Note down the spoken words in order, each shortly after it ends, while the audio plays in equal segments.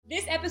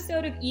This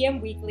episode of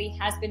EM Weekly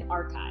has been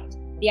archived.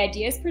 The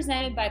ideas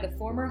presented by the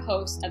former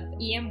host of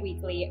EM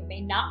Weekly may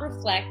not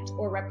reflect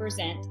or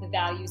represent the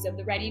values of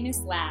the Readiness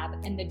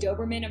Lab and the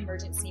Doberman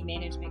Emergency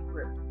Management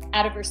Group.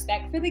 Out of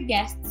respect for the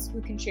guests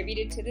who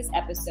contributed to this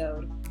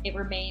episode, it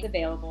remains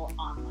available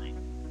online.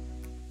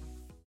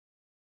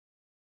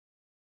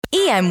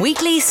 EM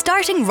Weekly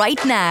starting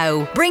right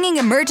now, bringing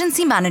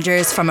emergency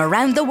managers from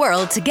around the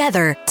world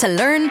together to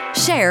learn,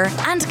 share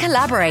and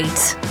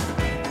collaborate.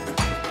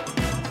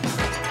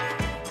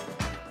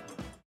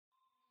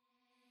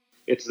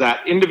 It's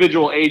that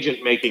individual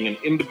agent making an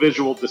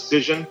individual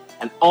decision,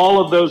 and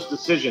all of those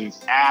decisions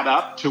add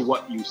up to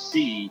what you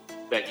see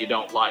that you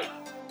don't like.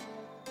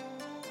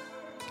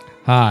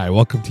 Hi,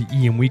 welcome to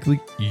EM Weekly,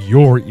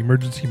 your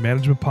emergency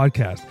management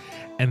podcast.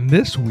 And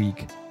this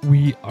week,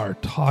 we are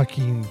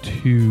talking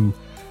to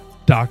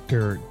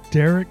Dr.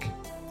 Derek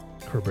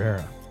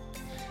Cabrera.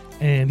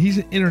 And he's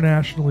an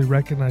internationally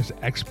recognized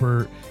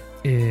expert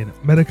in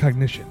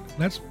metacognition.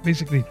 That's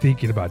basically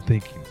thinking about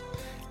thinking.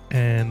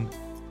 And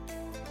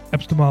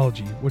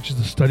epistemology, which is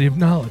the study of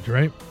knowledge,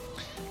 right?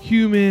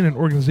 Human and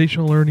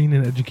organizational learning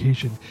and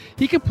education.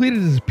 He completed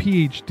his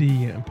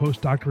PhD and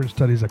postdoctorate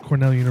studies at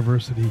Cornell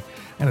University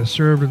and has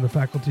served in the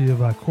faculty of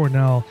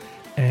Cornell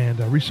and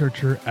a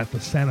researcher at the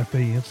Santa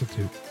Fe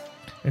Institute.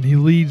 And he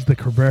leads the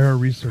Cabrera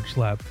Research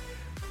Lab.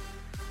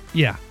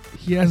 Yeah,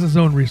 he has his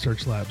own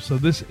research lab. So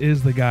this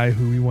is the guy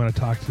who we want to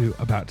talk to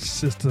about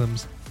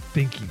systems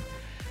thinking.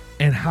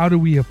 And how do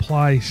we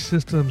apply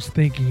systems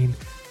thinking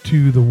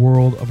to the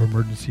world of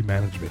emergency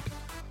management?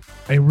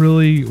 I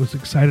really was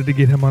excited to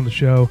get him on the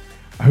show.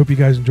 I hope you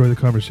guys enjoy the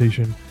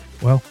conversation.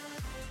 Well,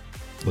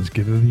 let's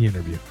get into the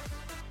interview.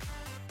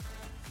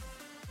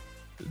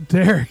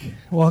 Derek,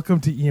 welcome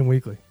to EM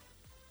Weekly.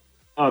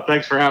 Oh,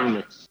 thanks for having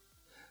me.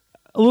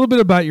 A little bit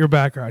about your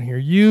background here.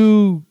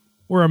 You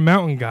were a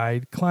mountain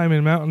guide,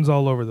 climbing mountains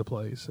all over the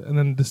place, and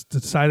then just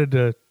decided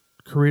to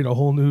create a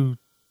whole new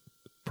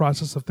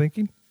process of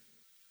thinking?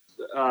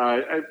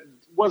 I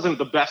wasn't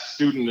the best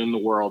student in the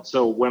world.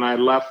 So when I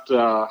left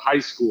high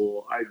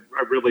school, I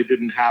really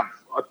didn't have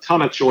a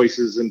ton of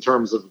choices in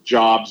terms of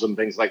jobs and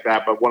things like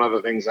that. But one of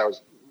the things I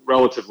was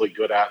relatively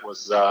good at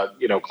was,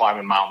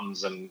 climbing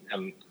mountains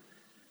and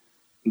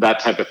that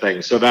type of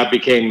thing. So that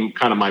became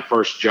kind of my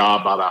first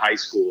job out of high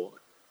school.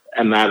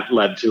 And that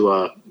led to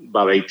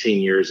about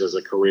 18 years as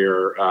a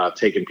career,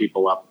 taking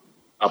people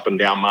up and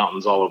down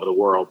mountains all over the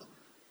world.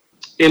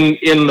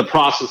 In the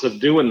process of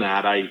doing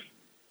that, I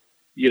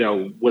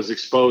was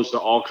exposed to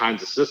all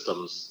kinds of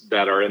systems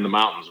that are in the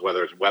mountains,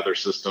 whether it's weather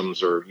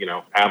systems or,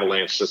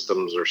 avalanche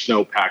systems or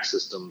snowpack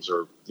systems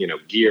or,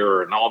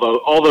 gear, and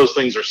all those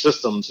things are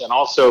systems, and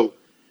also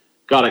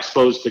got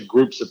exposed to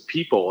groups of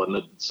people and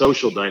the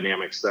social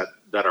dynamics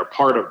that are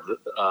part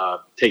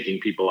of taking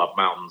people up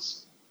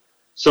mountains.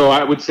 So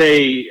I would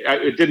say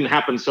it didn't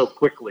happen so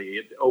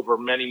quickly. Over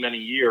many, many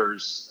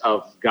years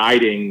of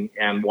guiding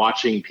and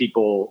watching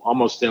people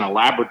almost in a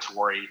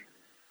laboratory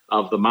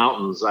of the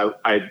mountains,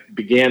 I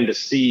began to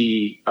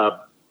see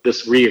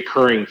this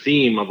reoccurring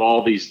theme of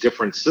all these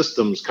different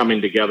systems coming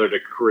together to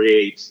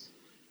create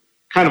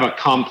kind of a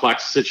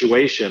complex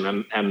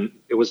situation. And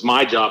it was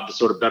my job to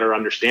sort of better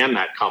understand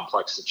that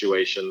complex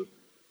situation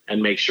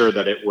and make sure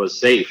that it was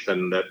safe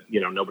and that,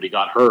 nobody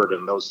got hurt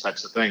and those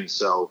types of things.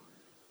 So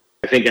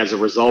I think as a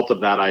result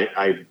of that,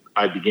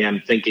 I began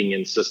thinking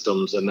in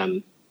systems, and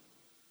then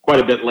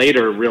quite a bit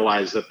later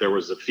realized that there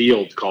was a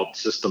field called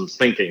systems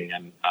thinking,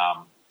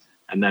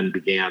 and then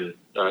began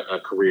a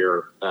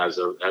career as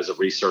a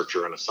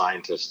researcher and a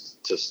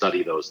scientist to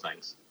study those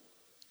things.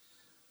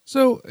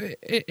 So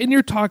in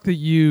your talk that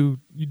you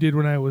did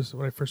when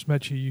I first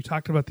met you, you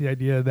talked about the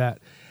idea that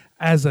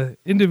as an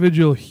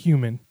individual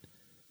human,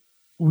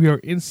 we are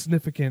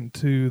insignificant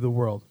to the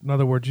world. In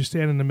other words, you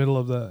stand in the middle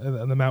of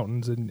the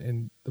mountains,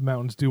 and the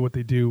mountains do what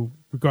they do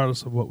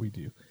regardless of what we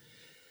do.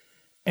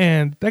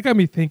 And that got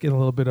me thinking a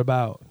little bit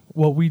about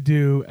what we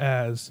do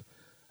as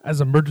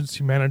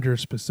emergency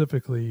managers,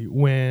 specifically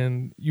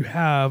when you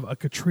have a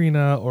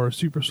Katrina or a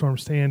Superstorm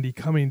Sandy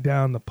coming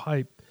down the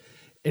pipe.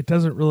 It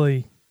doesn't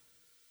really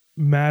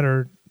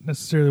matter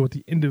necessarily what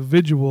the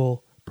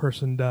individual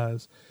person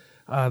does.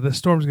 The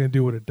storm's going to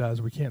do what it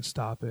does. We can't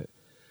stop it.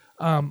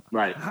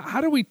 Right.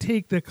 How do we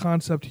take the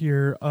concept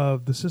here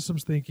of the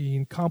systems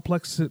thinking,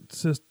 complex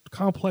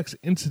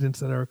incidents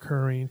that are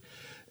occurring,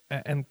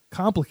 and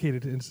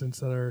complicated incidents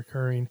that are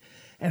occurring,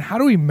 and how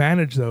do we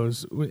manage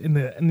those in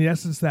the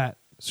essence that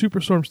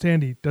Superstorm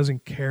Sandy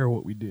doesn't care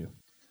what we do?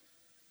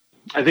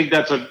 I think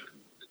that's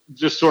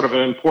just sort of an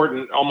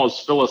important,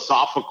 almost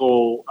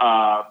philosophical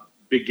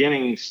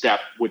beginning step,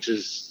 which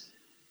is,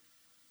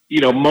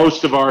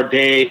 most of our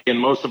day and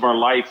most of our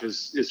life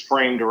is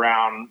framed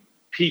around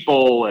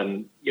people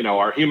and,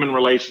 our human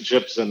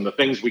relationships and the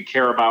things we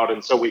care about.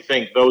 And so we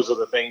think those are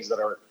the things that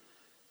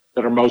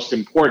are most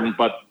important.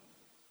 But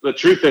the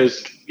truth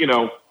is,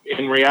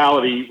 in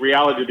reality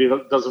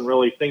doesn't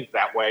really think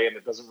that way, and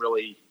it doesn't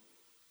really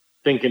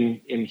think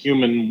in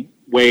human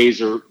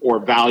ways or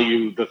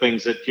value the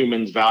things that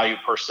humans value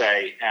per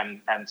se.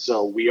 And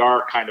so we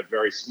are kind of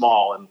very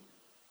small, and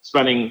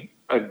spending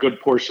a good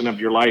portion of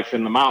your life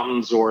in the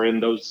mountains or in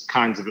those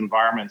kinds of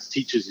environments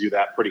teaches you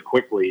that pretty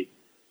quickly.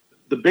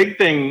 The big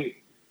thing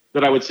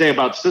that I would say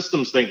about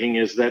systems thinking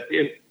is that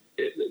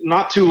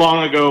not too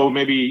long ago,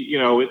 maybe,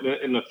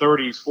 in the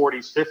 30s,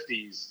 40s,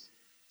 50s,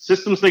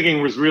 systems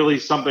thinking was really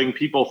something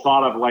people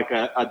thought of like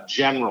a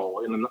general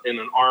in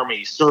an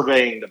army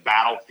surveying the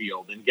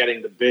battlefield and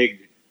getting the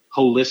big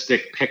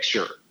holistic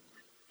picture.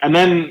 And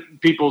then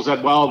people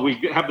said, well, we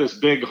have this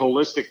big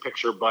holistic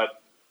picture,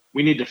 but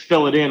we need to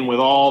fill it in with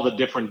all the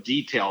different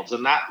details.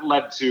 And that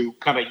led to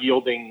kind of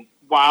yielding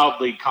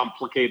wildly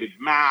complicated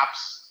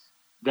maps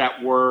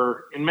that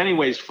were in many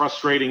ways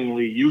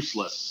frustratingly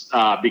useless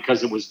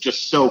because it was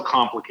just so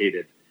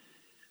complicated.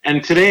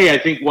 And today, I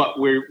think what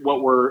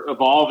we're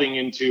evolving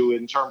into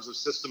in terms of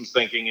systems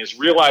thinking is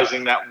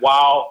realizing that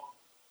while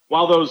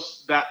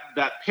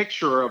that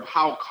picture of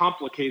how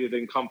complicated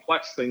and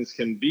complex things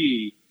can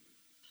be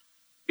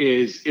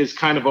is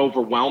kind of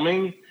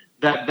overwhelming,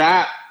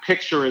 that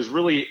picture is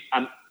really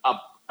an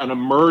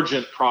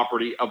emergent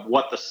property of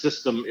what the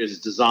system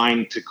is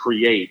designed to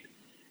create.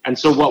 And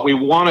so what we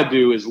want to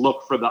do is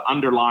look for the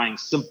underlying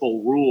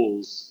simple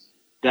rules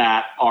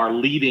that are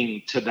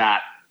leading to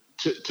that,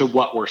 to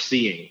what we're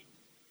seeing.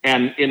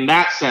 And in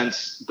that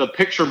sense, the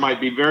picture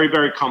might be very,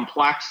 very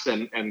complex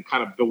and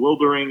kind of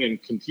bewildering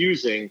and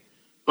confusing,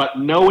 but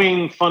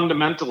knowing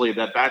fundamentally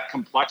that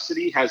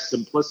complexity has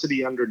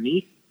simplicity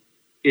underneath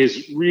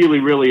is really,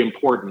 really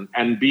important.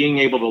 And being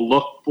able to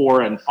look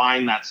for and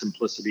find that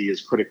simplicity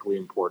is critically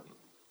important.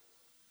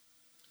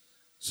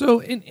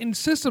 So in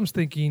systems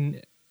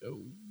thinking,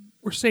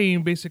 we're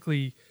saying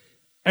basically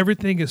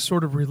everything is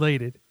sort of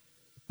related,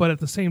 but at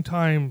the same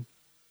time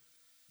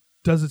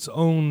does its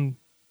own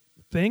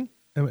thing.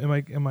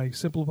 Am I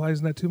simplifying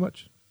that too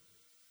much?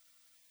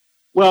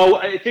 Well,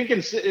 I think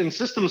in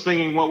systems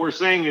thinking, what we're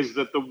saying is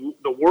that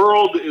the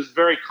world is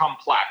very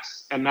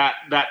complex, and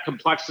that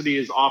complexity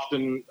is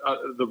often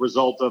the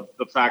result of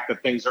the fact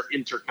that things are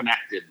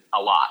interconnected a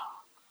lot.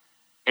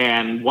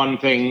 And one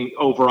thing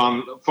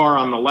far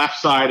on the left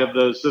side of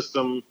the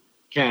system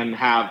can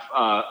have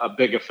a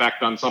big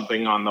effect on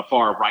something on the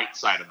far right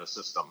side of the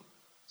system.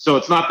 So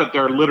it's not that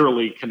they're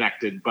literally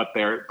connected, but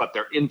they're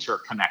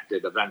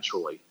interconnected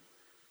eventually.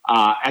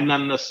 And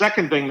then the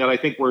second thing that I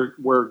think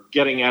we're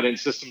getting at in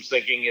systems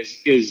thinking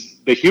is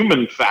the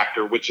human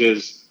factor, which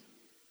is,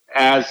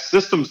 as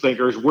systems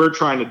thinkers, we're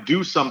trying to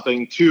do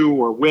something to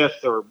or with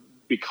or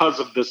because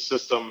of this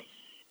system.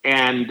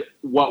 And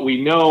what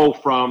we know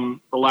from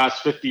the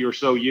last 50 or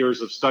so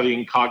years of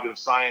studying cognitive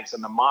science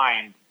and the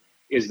mind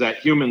is that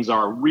humans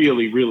are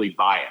really, really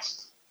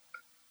biased.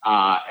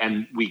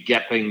 And we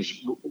get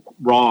things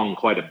wrong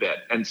quite a bit.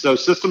 And so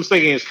systems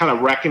thinking is kind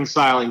of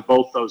reconciling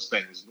both those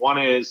things. One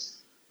is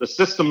the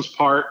systems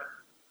part,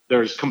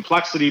 there's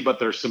complexity, but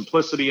there's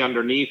simplicity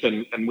underneath,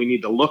 and we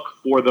need to look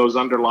for those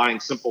underlying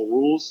simple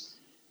rules.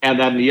 And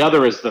then the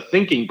other is the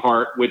thinking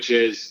part, which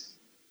is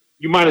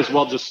you might as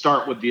well just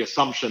start with the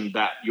assumption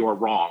that you're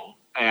wrong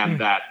and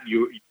that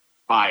you're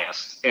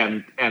biased.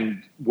 And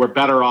we're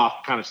better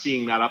off kind of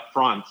seeing that up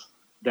front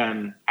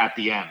than at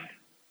the end.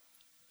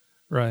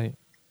 Right.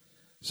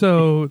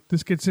 So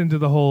this gets into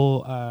the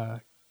whole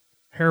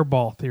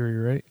hairball theory,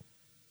 right?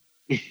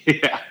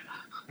 Yeah.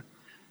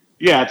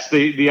 Yeah, it's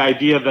the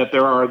idea that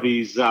there are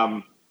these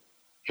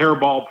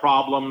hairball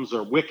problems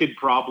or wicked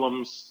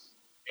problems,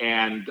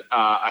 and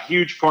a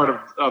huge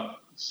part of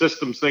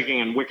systems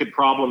thinking and wicked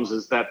problems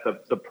is that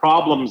the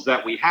problems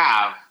that we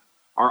have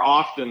are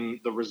often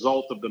the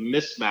result of the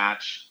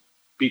mismatch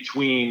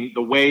between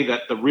the way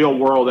that the real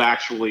world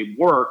actually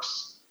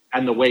works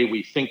and the way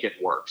we think it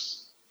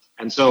works.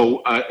 And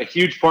so a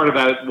huge part of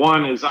that,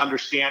 one, is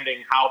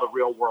understanding how the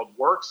real world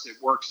works. It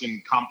works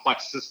in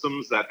complex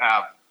systems that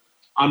have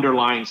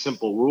underlying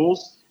simple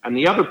rules. And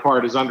the other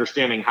part is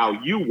understanding how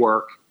you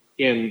work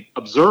in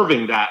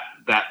observing that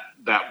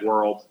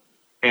world.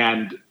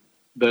 And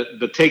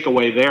the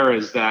takeaway there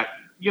is that,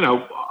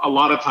 a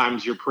lot of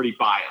times you're pretty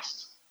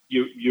biased,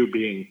 you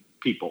being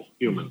people,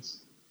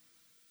 humans.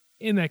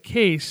 In that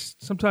case,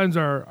 sometimes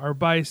our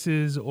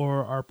biases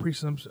or our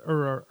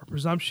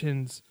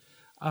presumptions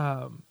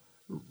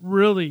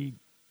really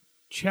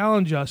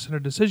challenge us in our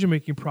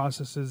decision-making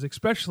processes,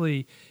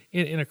 especially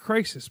in a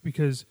crisis,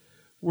 because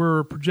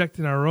we're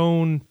projecting our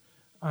own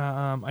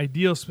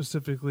ideals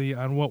specifically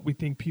on what we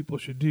think people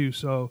should do.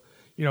 So,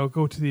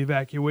 go to the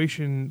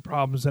evacuation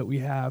problems that we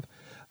have.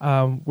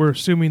 We're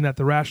assuming that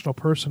the rational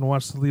person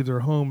wants to leave their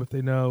home if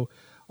they know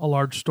a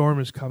large storm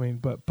is coming,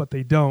 but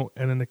they don't,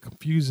 and then it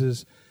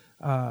confuses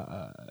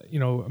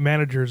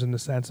managers in the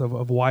sense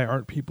of why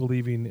aren't people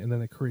leaving, and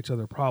then it creates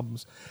other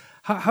problems.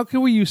 How can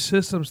we use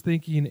systems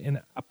thinking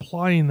and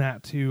applying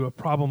that to a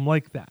problem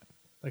like that,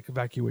 like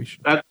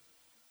evacuation?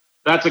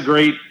 That's a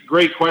great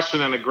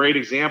question and a great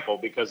example,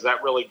 because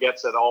that really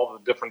gets at all the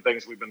different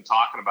things we've been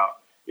talking about.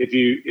 If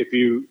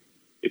you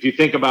if you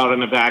think about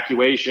an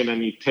evacuation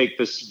and you take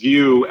this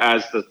view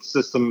as the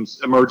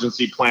system's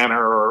emergency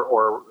planner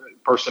or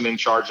person in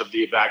charge of the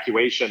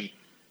evacuation,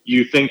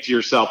 you think to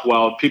yourself,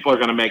 well, people are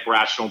going to make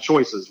rational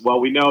choices. Well,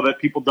 we know that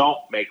people don't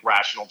make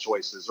rational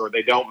choices, or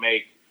they don't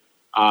make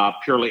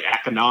purely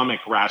economic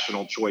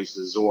rational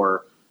choices,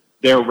 or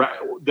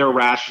their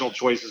rational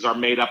choices are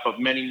made up of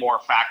many more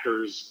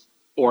factors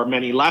or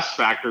many less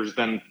factors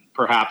than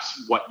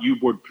perhaps what you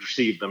would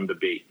perceive them to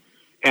be.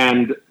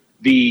 And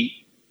the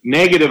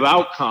negative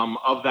outcome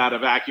of that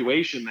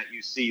evacuation that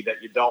you see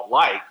that you don't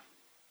like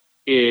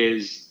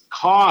is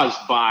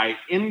caused by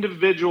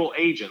individual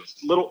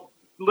agents,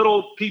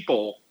 little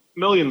people,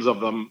 millions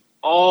of them,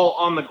 all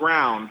on the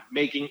ground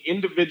making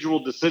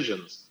individual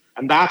decisions.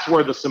 And that's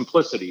where the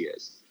simplicity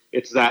is.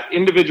 It's that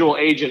individual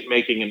agent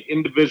making an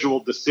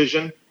individual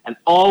decision, and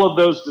all of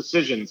those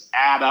decisions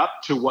add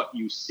up to what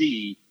you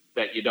see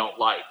that you don't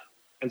like.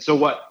 And so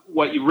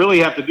what you really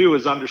have to do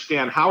is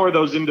understand, how are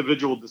those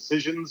individual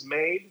decisions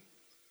made?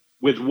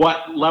 With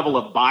what level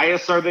of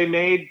bias are they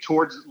made,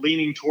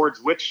 leaning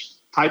towards which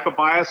type of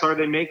bias are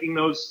they making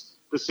those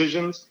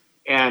decisions?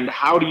 And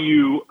how do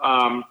you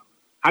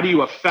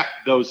affect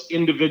those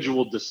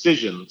individual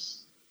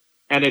decisions?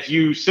 And if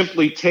you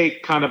simply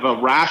take kind of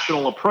a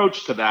rational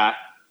approach to that,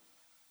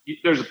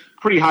 there's a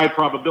pretty high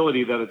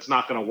probability that it's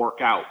not going to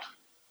work out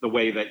the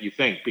way that you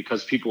think,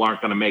 because people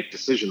aren't going to make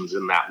decisions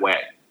in that way.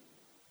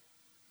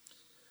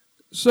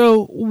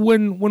 So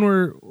when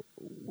we're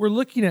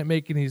looking at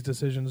making these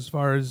decisions, as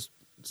far as,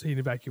 say, an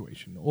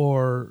evacuation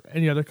or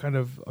any other kind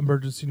of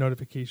emergency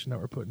notification that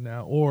we're putting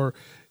out, or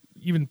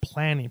even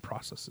planning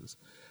processes,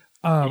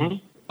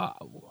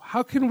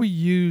 how can we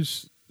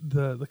use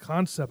the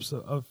concepts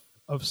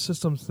of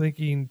systems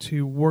thinking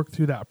to work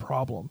through that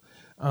problem,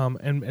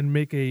 and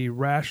make a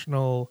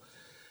rational,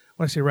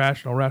 when I say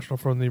rational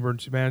from the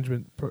emergency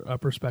management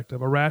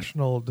perspective, a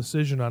rational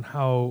decision on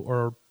how,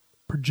 or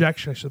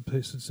projection, I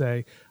should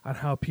say, on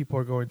how people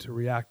are going to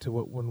react to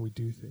when we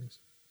do things?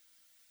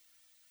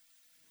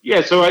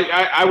 Yeah, so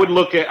I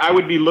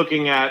would be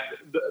looking at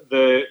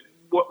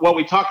what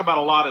we talk about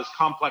a lot is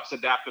complex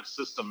adaptive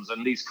systems,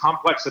 and these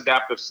complex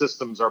adaptive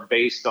systems are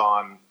based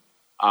on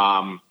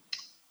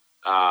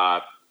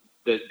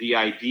the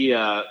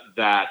idea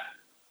that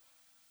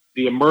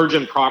the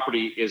emergent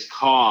property is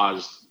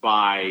caused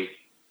by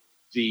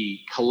the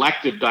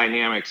collective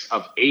dynamics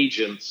of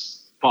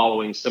agents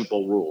following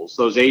simple rules.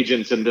 Those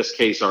agents in this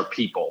case are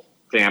people,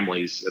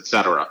 families,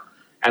 etc.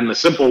 And the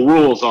simple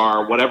rules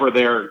are whatever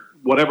they're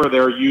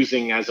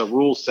using as a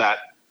rule set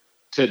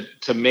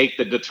to make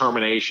the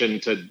determination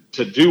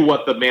to do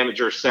what the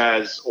manager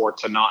says or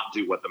to not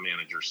do what the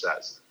manager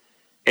says.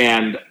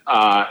 And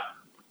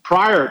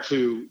prior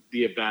to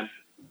the event,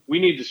 we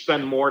need to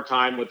spend more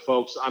time with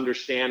folks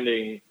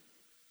understanding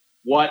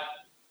what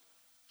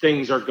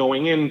things are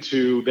going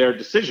into their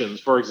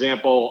decisions. For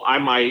example, I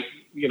might,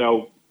 in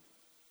a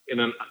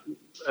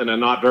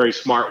not very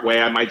smart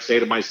way, I might say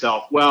to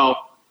myself,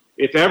 well,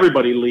 if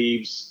everybody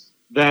leaves,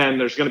 then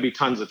there's going to be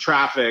tons of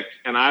traffic,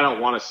 and I don't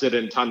want to sit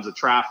in tons of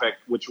traffic,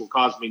 which will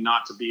cause me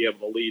not to be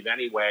able to leave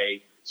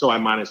anyway, so I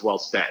might as well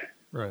stay.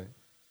 Right.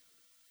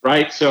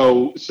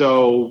 So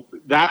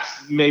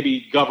that's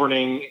maybe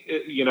governing,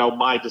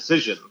 my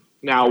decision.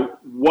 Now,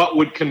 what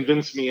would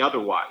convince me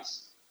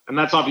otherwise? And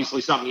that's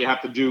obviously something you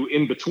have to do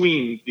in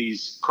between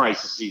these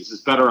crises, is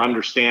better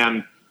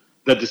understand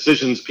the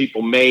decisions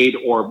people made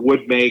or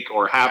would make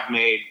or have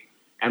made,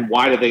 and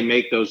why do they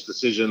make those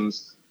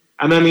decisions.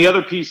 And then the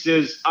other piece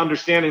is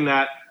understanding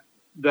that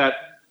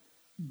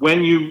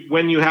when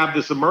you have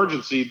this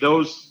emergency,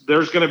 there's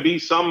going to be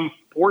some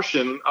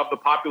portion of the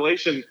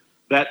population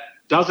that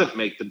doesn't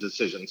make the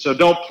decision. So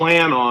don't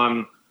plan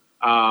on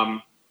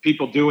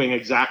people doing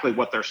exactly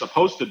what they're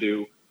supposed to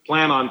do.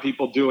 Plan on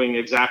people doing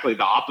exactly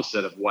the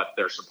opposite of what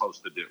they're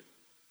supposed to do.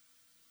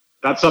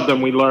 That's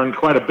something we learned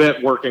quite a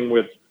bit working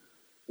with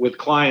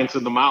clients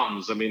in the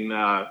mountains. I mean,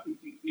 a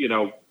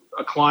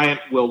client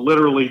will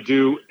literally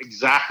do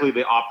exactly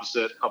the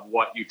opposite of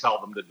what you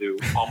tell them to do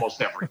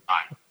almost every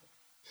time.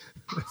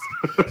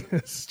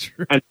 That's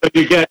true. And so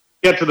you get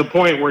to the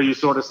point where you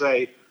sort of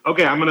say,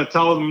 okay, I'm going to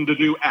tell them to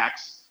do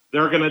X,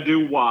 they're going to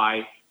do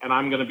Y, and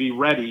I'm going to be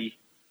ready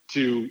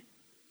to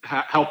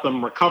help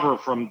them recover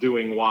from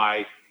doing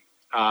Y,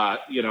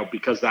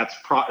 because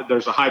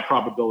there's a high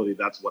probability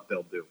that's what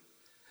they'll do.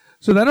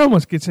 So that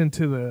almost gets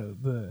into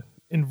the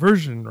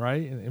inversion,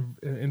 right?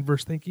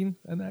 Inverse thinking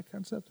and that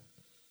concept.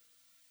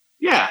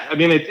 Yeah, I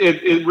mean,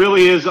 it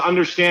really is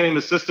understanding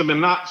the system and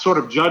not sort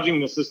of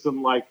judging the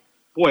system like,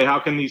 boy, how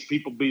can these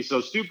people be so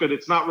stupid?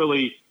 It's not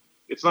really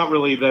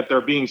that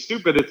they're being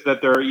stupid. It's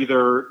that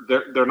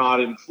they're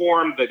not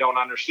informed, they don't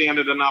understand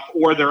it enough,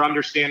 or they're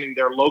understanding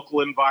their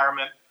local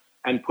environment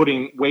and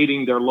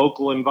weighting their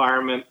local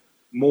environment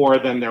more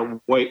than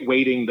they're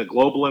weighting the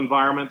global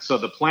environment. So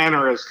the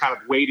planner is kind of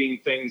weighting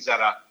things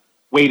at a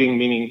weighting,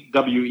 meaning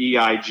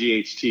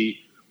WEIGHT,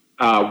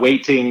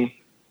 weighting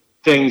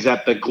things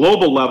at the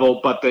global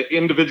level, but the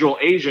individual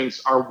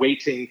agents are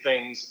weighting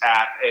things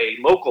at a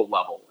local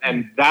level.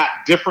 And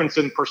that difference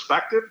in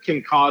perspective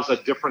can cause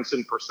a difference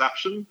in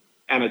perception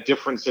and a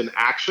difference in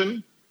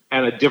action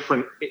and a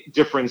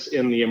difference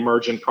in the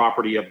emergent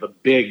property of the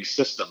big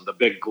system, the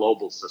big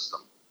global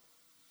system.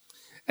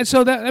 And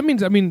so that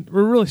means,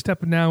 we're really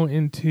stepping now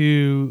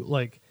into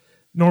like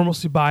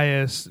normalcy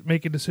bias,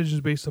 making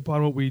decisions based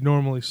upon what we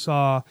normally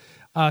saw.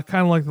 Kind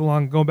of like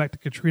going back to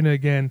Katrina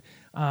again,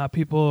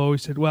 people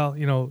always said, well,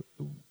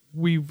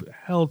 we've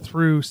held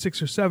through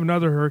 6 or 7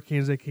 other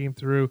hurricanes that came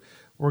through.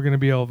 We're going to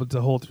be able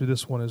to hold through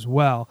this one as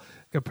well,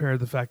 compared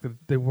to the fact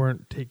that they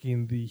weren't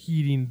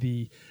heeding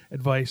the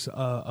advice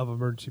of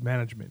emergency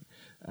management.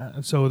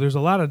 And so there's a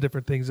lot of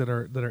different things that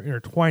are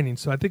intertwining.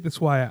 So I think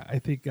that's why I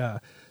think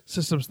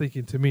systems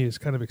thinking to me is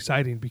kind of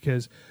exciting,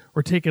 because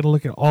we're taking a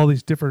look at all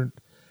these different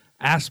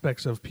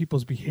aspects of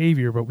people's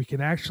behavior, but we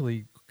can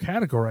actually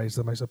categorize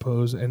them, I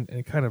suppose,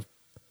 and kind of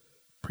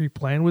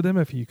pre-plan with them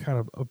if you kind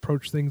of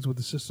approach things with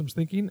the systems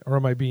thinking. Or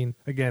am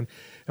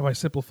I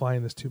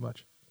simplifying this too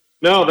much?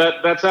 No,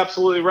 that's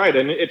absolutely right.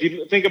 And if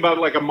you think about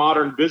like a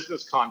modern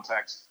business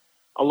context,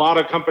 a lot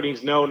of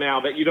companies know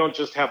now that you don't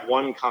just have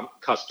one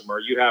customer,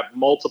 you have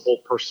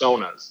multiple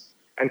personas.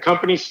 And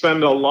companies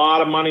spend a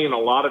lot of money and a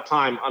lot of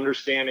time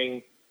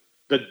understanding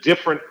the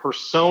different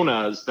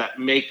personas that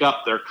make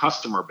up their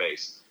customer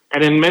base.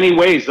 And in many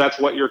ways, that's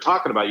what you're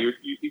talking about.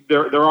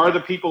 There are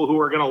the people who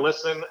are going to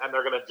listen and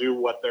they're going to do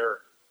what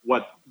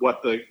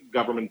the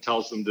government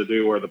tells them to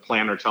do or the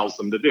planner tells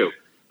them to do.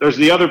 There's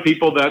the other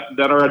people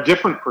that are a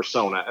different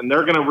persona, and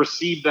they're going to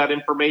receive that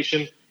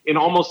information in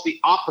almost the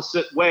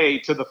opposite way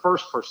to the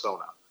first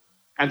persona.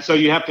 And so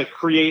you have to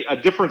create a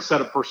different set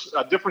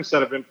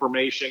of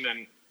information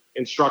and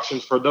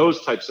instructions for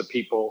those types of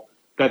people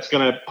that's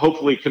going to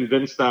hopefully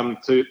convince them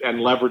to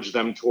and leverage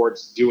them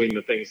towards doing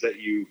the things that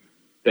you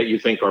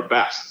think are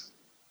best.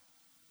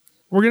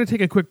 We're going to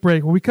take a quick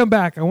break. When we come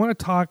back, I want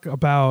to talk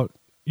about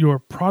your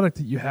product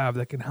that you have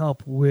that can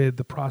help with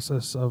the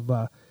process of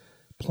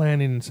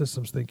planning and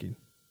systems thinking.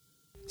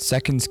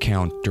 Seconds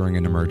count during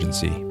an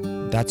emergency.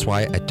 That's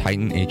why at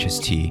Titan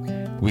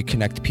HST, we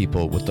connect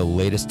people with the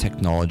latest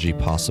technology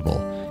possible,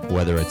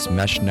 whether it's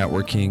mesh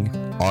networking,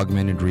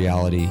 augmented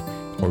reality,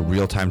 or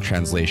real-time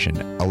translation,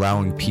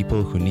 allowing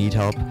people who need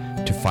help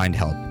to find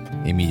help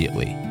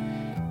immediately.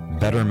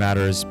 Better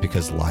matters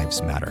because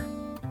lives matter.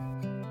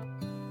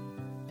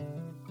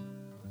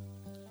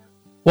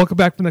 Welcome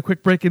back from the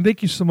quick break, and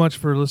thank you so much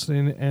for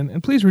listening.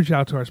 And please reach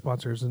out to our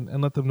sponsors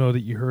and let them know that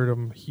you heard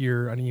them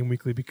here on EM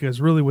Weekly,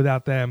 because really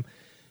without them,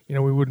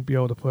 we wouldn't be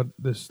able to put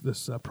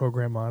this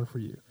program on for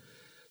you.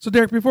 So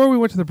Derek, before we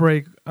went to the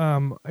break,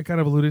 I kind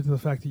of alluded to the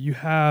fact that you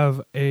have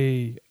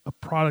a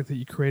product that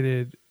you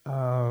created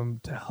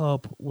to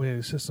help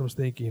with systems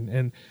thinking.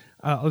 And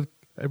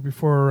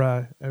before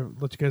I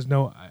let you guys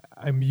know,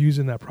 I'm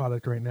using that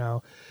product right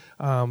now.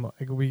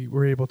 We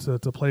were able to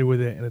play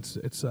with it, and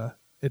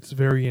it's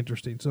very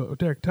interesting. So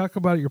Derek, talk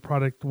about your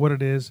product, what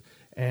it is,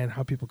 and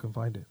how people can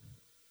find it.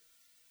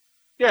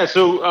 Yeah,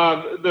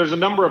 so there's a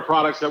number of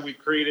products that we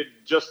created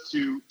just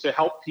to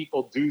help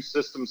people do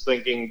systems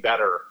thinking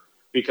better,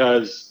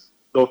 because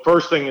the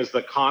first thing is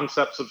the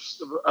concepts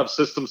of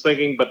systems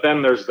thinking, but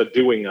then there's the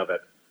doing of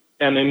it.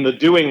 And in the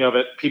doing of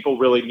it, people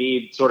really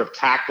need sort of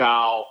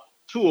tactile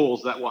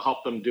tools that will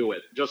help them do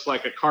it. Just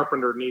like a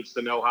carpenter needs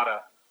to know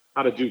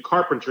how to do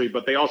carpentry,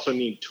 but they also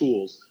need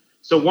tools.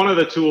 So one of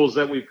the tools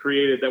that we've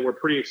created that we're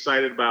pretty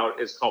excited about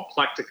is called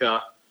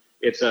Plectica.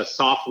 It's a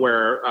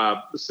software,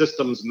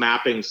 systems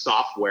mapping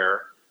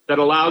software that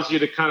allows you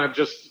to kind of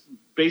just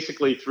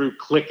basically through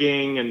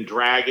clicking and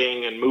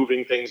dragging and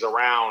moving things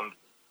around,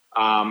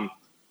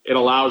 it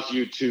allows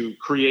you to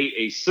create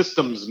a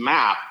systems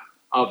map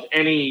of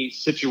any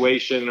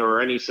situation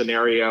or any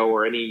scenario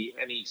or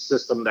any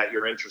system that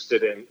you're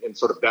interested in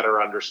sort of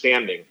better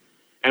understanding.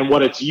 And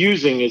what it's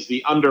using is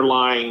the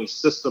underlying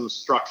system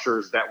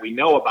structures that we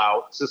know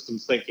about,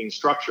 systems thinking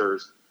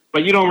structures,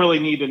 but you don't really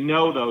need to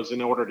know those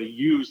in order to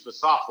use the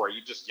software.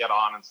 You just get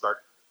on and start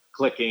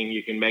clicking.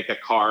 You can make a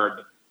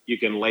card. You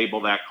can label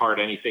that card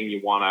anything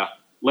you want to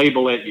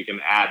label it. You can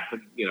add,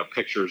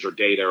 pictures or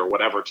data or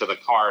whatever to the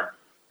card.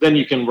 Then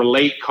you can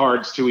relate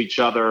cards to each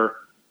other.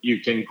 You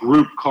can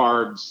group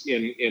cards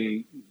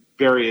in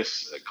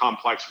various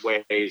complex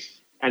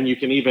ways, and you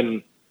can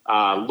even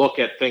look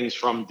at things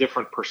from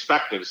different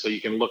perspectives. So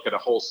you can look at a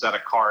whole set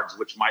of cards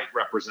which might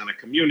represent a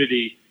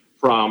community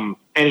from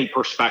any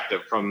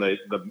perspective, from the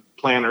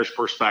planner's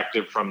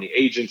perspective, from the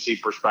agency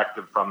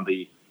perspective, from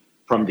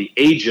the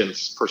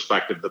agent's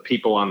perspective, the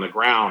people on the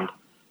ground.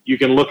 You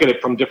can look at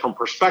it from different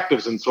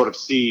perspectives and sort of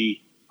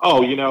see,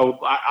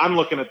 I'm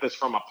looking at this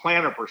from a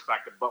planner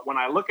perspective, but when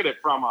I look at it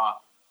from a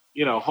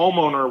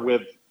homeowner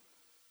with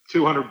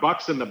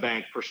 $200 in the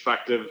bank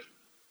perspective,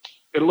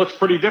 it looks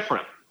pretty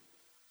different.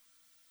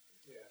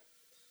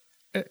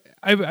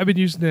 I've been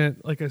using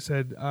it, like I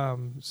said,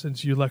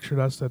 since you lectured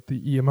us at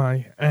the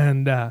EMI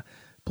and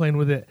playing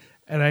with it.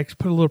 And I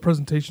put a little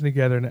presentation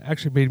together, and it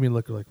actually made me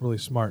look like really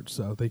smart.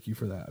 So thank you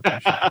for that. I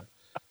appreciate it.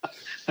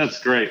 That's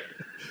great.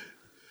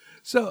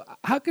 So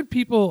how could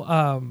people,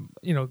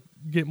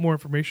 get more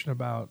information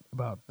about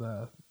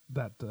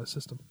that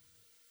system?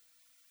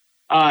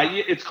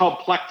 It's called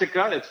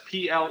Plectica. It's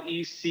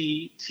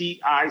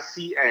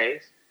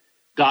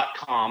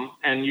Plectica.com,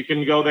 and you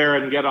can go there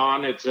and get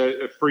on. It's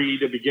a free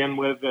to begin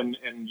with, and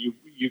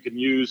you can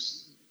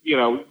use,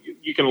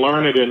 you can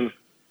learn it in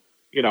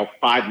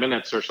 5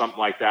 minutes or something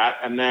like that.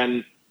 And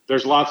then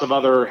there's lots of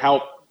other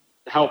help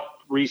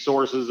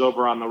resources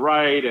over on the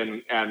right,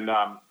 and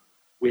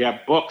we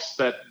have books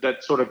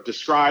that sort of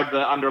describe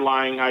the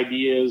underlying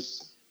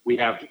ideas. We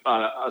have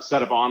a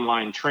set of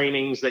online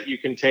trainings that you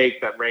can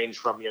take that range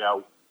from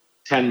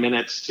 10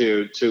 minutes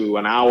to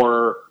an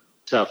hour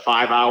to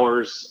 5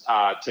 hours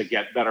to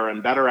get better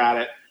and better at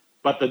it.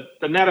 But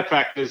the net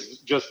effect is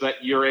just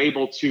that you're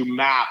able to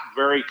map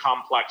very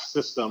complex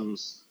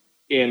systems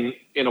in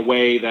a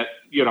way that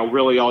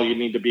really all you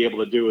need to be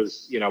able to do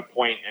is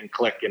point and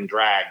click and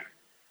drag,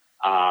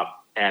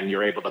 and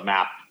you're able to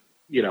map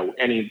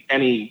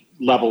any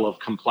level of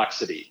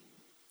complexity.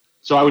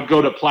 So I would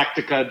go to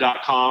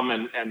Plectica.com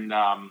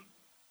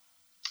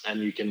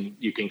and you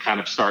can kind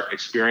of start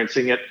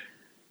experiencing it.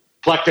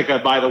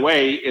 Plectica, by the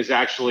way, is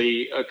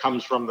actually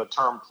comes from the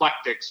term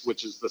plectics,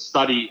 which is the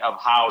study of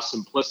how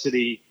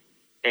simplicity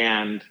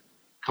and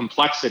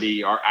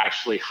complexity are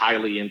actually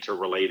highly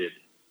interrelated.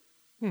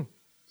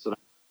 So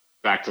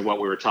back to what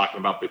we were talking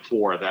about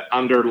before, that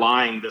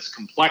underlying this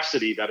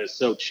complexity that is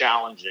so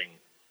challenging,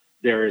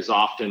 there is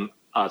often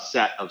a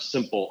set of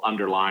simple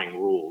underlying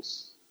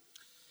rules.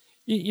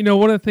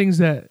 One of the things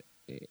that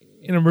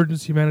in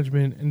emergency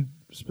management, and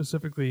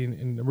specifically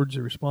in emergency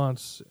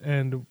response,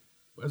 and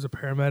as a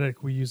paramedic,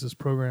 we use this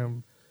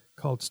program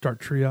called Start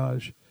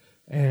Triage.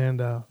 And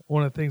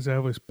one of the things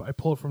I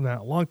pulled from that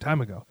a long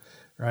time ago,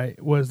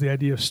 right, was the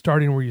idea of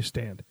starting where you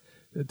stand.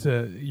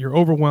 You're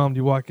overwhelmed,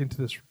 you walk into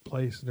this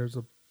place, and there's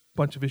a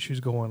bunch of issues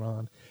going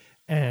on.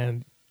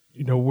 And,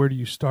 where do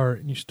you start?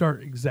 And you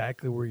start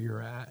exactly where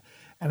you're at.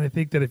 And I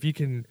think that if you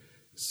can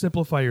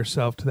simplify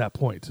yourself to that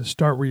point, to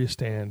start where you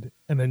stand,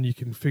 and then you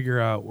can figure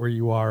out where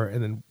you are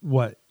and then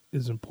what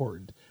is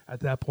important at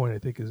that point, I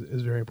think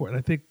is very important.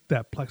 I think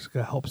that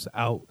Plectica helps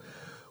out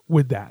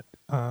with that,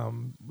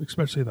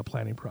 especially in the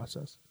planning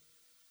process.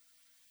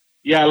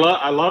 Yeah,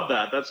 I love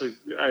that.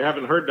 I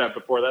haven't heard that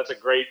before. That's a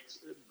great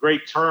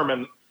term,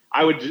 and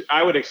I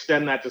would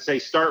extend that to say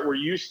start where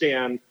you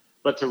stand,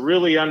 but to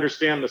really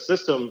understand the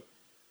system,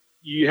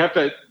 you have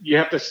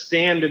to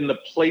stand in the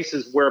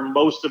places where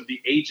most of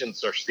the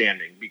agents are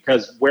standing,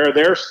 because where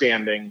they're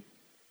standing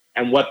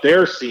and what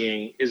they're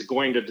seeing is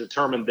going to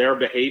determine their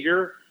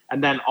behavior.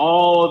 And then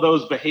all of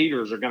those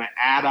behaviors are going to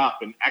add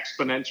up in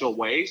exponential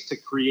ways to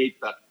create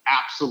the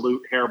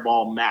absolute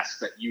hairball mess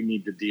that you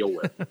need to deal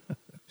with.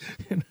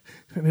 and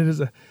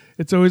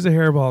it's always a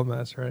hairball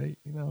mess, right?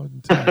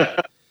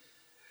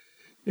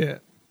 Yeah.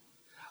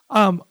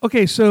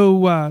 Okay.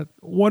 So,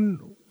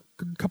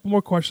 couple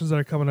more questions that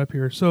are coming up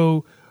here.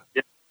 So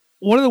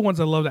one of the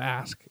ones I love to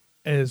ask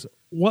is,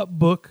 what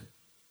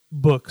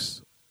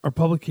books or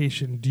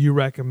publication do you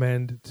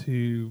recommend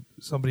to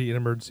somebody in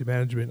emergency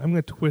management? I'm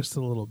going to twist it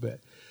a little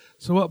bit.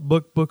 So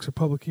what books or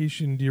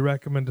publication do you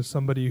recommend to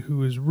somebody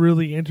who is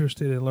really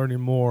interested in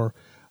learning more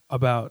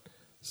about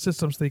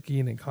systems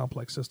thinking and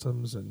complex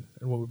systems and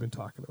what we've been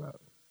talking about?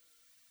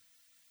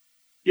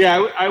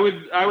 Yeah, I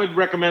would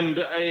recommend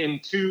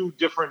in two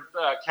different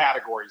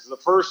categories. The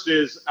first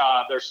is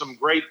there's some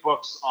great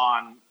books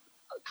on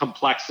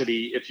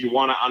complexity if you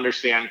want to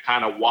understand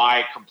kind of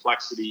why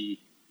complexity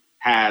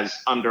has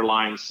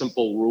underlying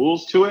simple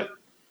rules to it.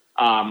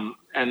 And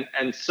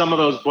some of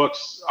those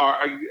books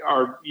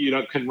are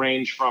can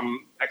range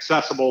from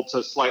accessible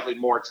to slightly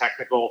more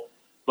technical.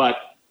 But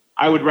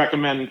I would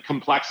recommend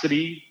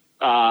Complexity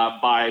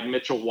by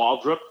Mitchell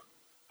Waldrop.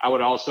 I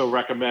would also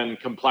recommend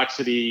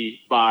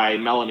Complexity by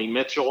Melanie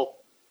Mitchell.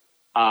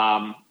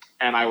 And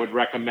I would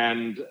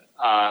recommend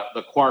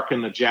The Quark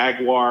and the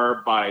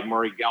Jaguar by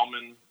Murray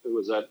Gell-Mann, who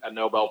was a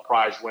Nobel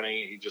Prize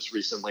winning. He just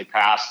recently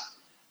passed.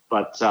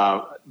 But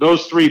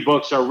those three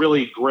books are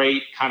really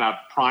great kind of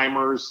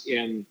primers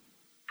in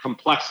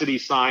complexity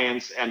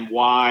science and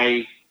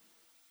why,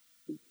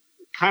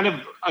 kind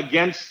of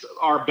against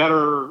our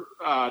better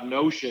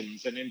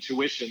notions and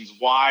intuitions,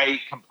 why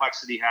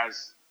complexity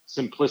has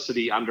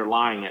simplicity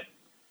underlying it.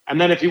 And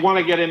then if you want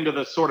to get into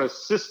the sort of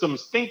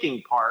systems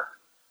thinking part,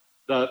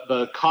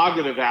 the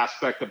cognitive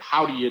aspect of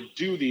how do you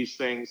do these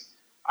things,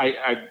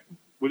 I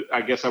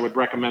guess I would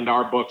recommend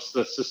our books,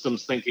 The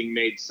Systems Thinking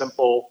Made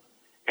Simple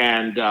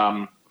and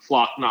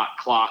Flock Not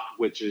Clock,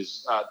 which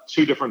is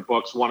two different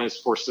books. One is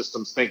for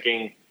systems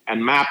thinking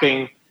and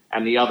mapping,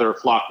 and the other,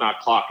 Flock Not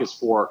Clock, is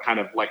for kind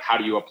of like how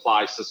do you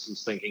apply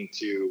systems thinking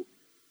to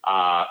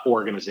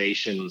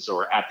organizations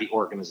or at the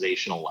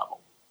organizational level.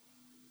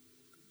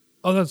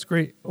 Oh, that's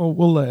great. Oh,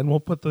 we'll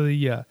put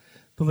the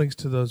links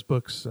to those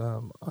books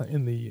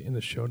in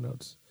the show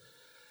notes.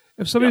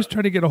 If somebody's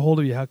trying to get a hold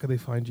of you, how can they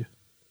find you?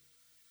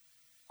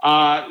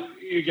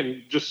 you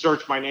can just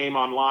search my name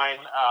online,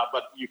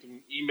 but you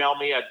can email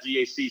me at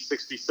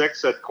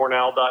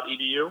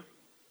dac66@cornell.edu.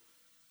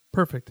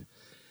 Perfect.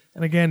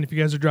 And again, if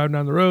you guys are driving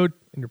down the road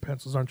and your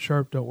pencils aren't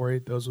sharp, don't worry.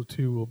 Those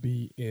two will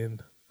be in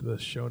the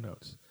show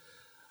notes.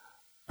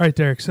 All right,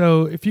 Derek.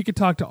 So if you could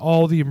talk to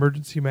all the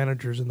emergency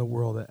managers in the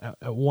world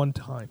at one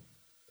time,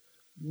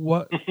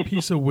 what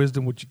piece of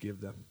wisdom would you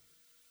give them?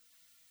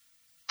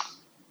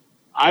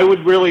 I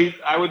would really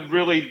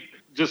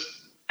just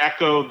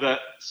echo that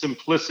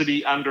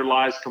simplicity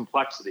underlies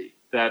complexity.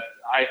 That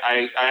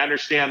I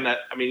understand that.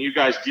 I mean, you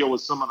guys deal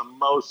with some of the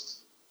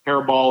most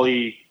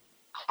hairball-y,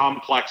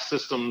 complex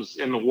systems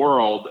in the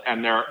world,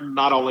 and they're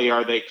not only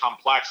are they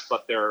complex,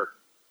 but they're,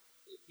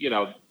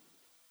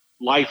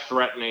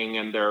 life-threatening,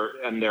 and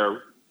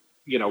they're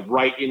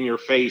right in your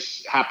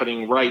face,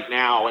 happening right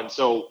now. And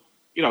so,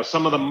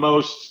 some of the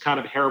most kind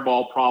of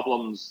hairball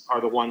problems are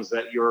the ones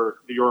that your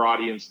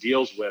audience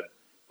deals with.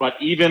 But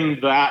even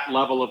that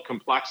level of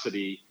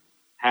complexity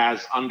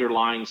has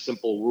underlying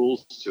simple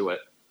rules to it.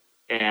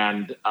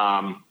 And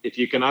if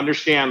you can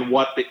understand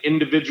what the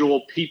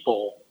individual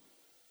people,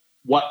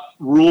 what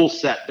rule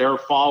set they're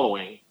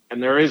following,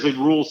 and there is a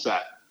rule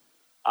set,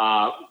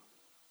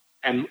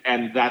 and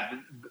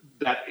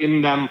that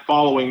in them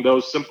following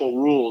those simple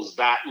rules,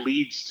 that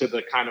leads to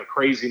the kind of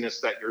craziness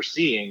that you're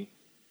seeing.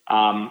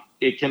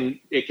 It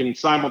can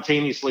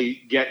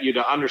simultaneously get you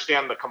to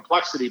understand the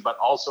complexity, but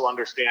also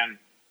understand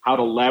how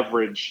to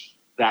leverage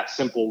that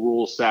simple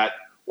rule set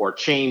or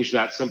change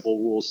that simple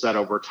rule set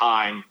over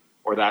time,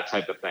 or that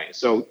type of thing.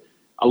 So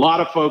a lot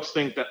of folks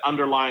think that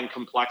underlying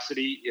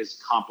complexity is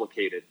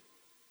complicated.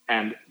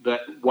 And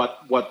that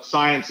what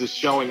science is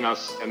showing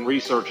us and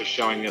research is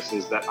showing us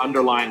is that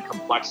underlying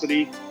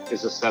complexity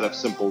is a set of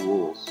simple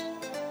rules.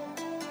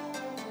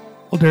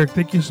 Well, Derek,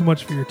 thank you so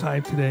much for your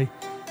time today,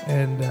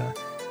 and I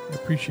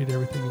appreciate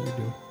everything that you're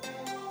doing.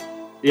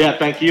 Yeah,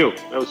 thank you.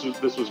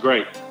 This was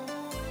great.